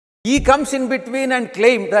He comes in between and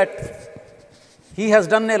claim that he has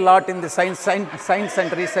done a lot in the science and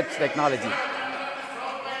research technology.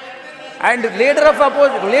 And leader of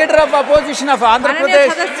opposition of Andhra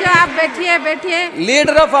Pradesh.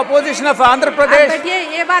 Leader of opposition of Andhra Pradesh.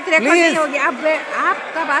 Please.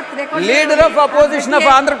 Leader of opposition of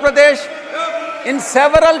Andhra Pradesh in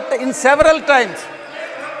several times,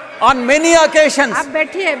 on many occasions,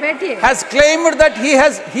 has claimed that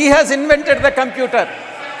he has invented the computer,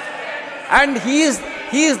 and he is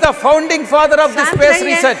the founding father of the space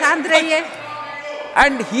research.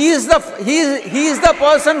 And he is the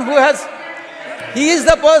person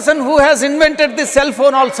who has invented the cell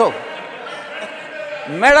phone also,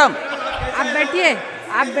 madam.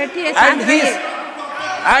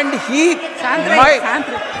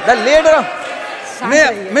 The leader,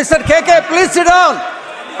 Mr. KK, please sit down.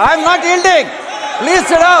 I am not yielding. Please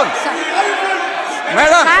sit down,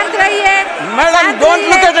 madam. Madam, don't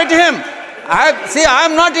look at him. I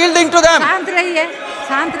am not yielding to them.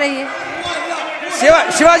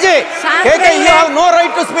 Shivaji, KK, you have no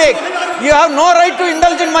right to speak. You have no right to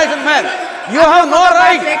indulge in my man. You have no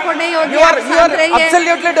right. You are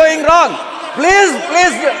absolutely doing wrong. Please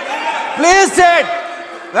say it.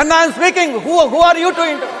 When I am speaking, who are you to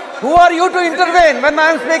intervene when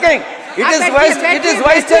I am speaking? It is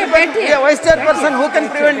vice chairperson who can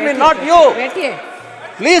prevent me, not you.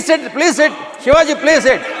 Please sit. Shivaji, please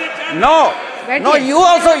sit. No, you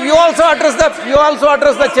also address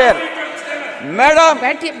the chair. Madam,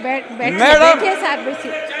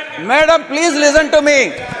 please listen to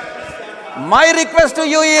me. My request to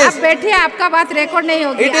you is, it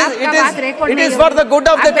is for the good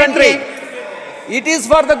of the country. It is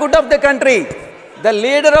for the good of the country. The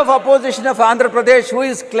leader of opposition of Andhra Pradesh, who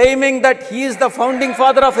is claiming that he is the founding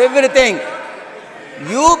father of everything,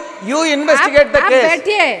 you investigate the case.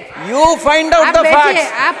 You find out the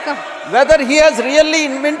facts, whether he has really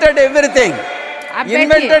invented everything.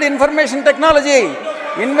 Invented information technology,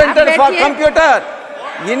 invented for computer,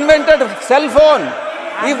 invented cell phone.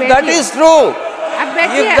 If that is true,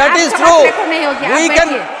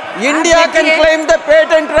 India can claim the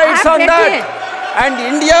patent rights on that, and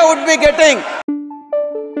India would be getting